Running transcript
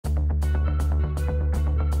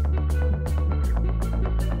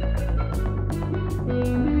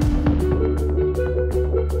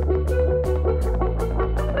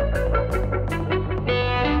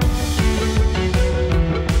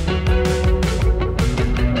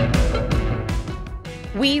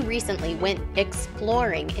recently went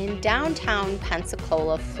exploring in downtown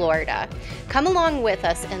Pensacola, Florida. Come along with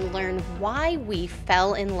us and learn why we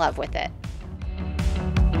fell in love with it.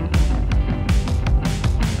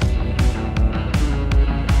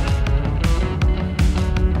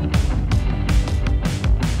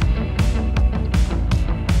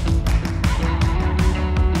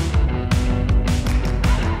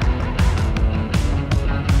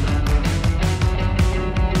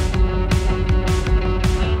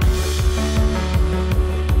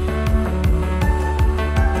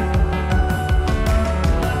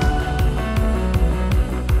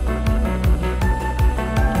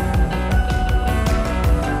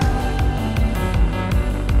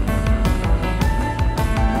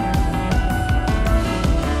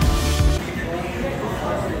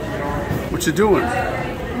 What you doing?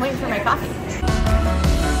 I'm waiting for my coffee.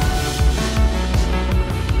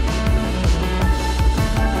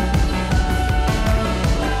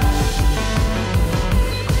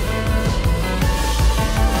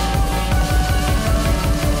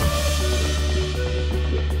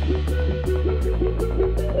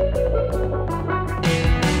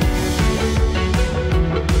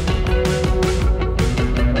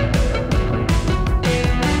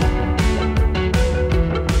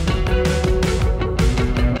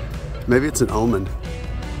 Maybe it's an omen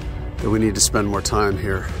that we need to spend more time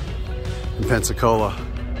here in Pensacola,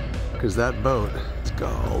 because that boat is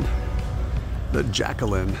called the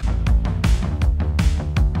Jacqueline.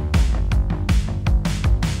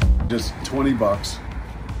 Just 20 bucks.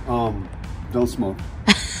 Don't smoke.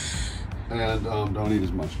 And don't eat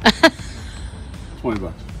as much. 20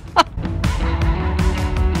 bucks.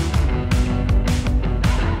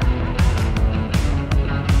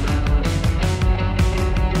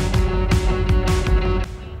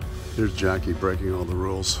 Here's Jackie breaking all the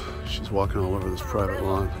rules. She's walking all over this private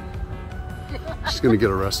lawn. She's gonna get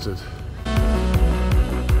arrested.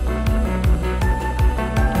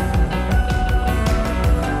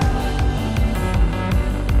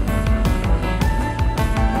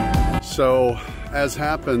 So, as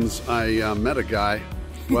happens, I met a guy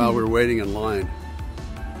while we were waiting in line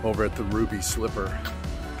over at the Ruby Slipper.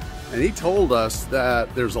 And he told us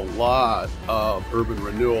that there's a lot of urban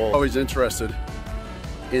renewal. Always interested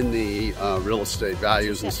in the real estate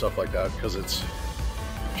values and stuff like that, because it's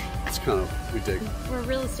kind of, we dig. We're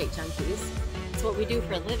real estate junkies. It's what we do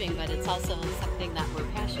for a living, but it's also something that we're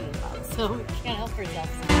passionate about, so we can't help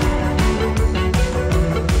ourselves.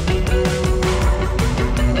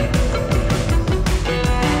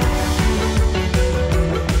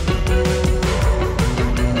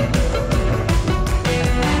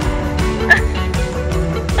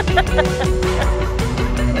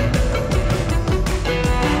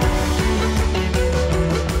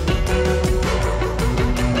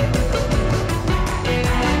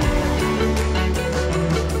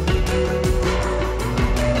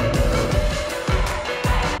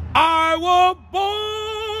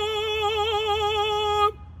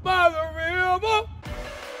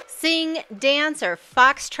 Sing, dance, or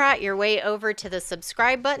foxtrot your way over to the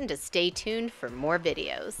subscribe button to stay tuned for more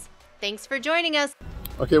videos. Thanks for joining us.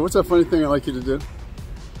 Okay, what's that funny thing I'd like you to do?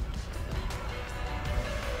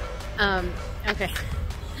 Okay.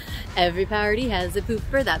 Every party has a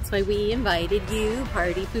pooper, that's why we invited you.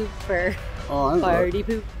 Party pooper. Oh, I know. Party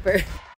pooper.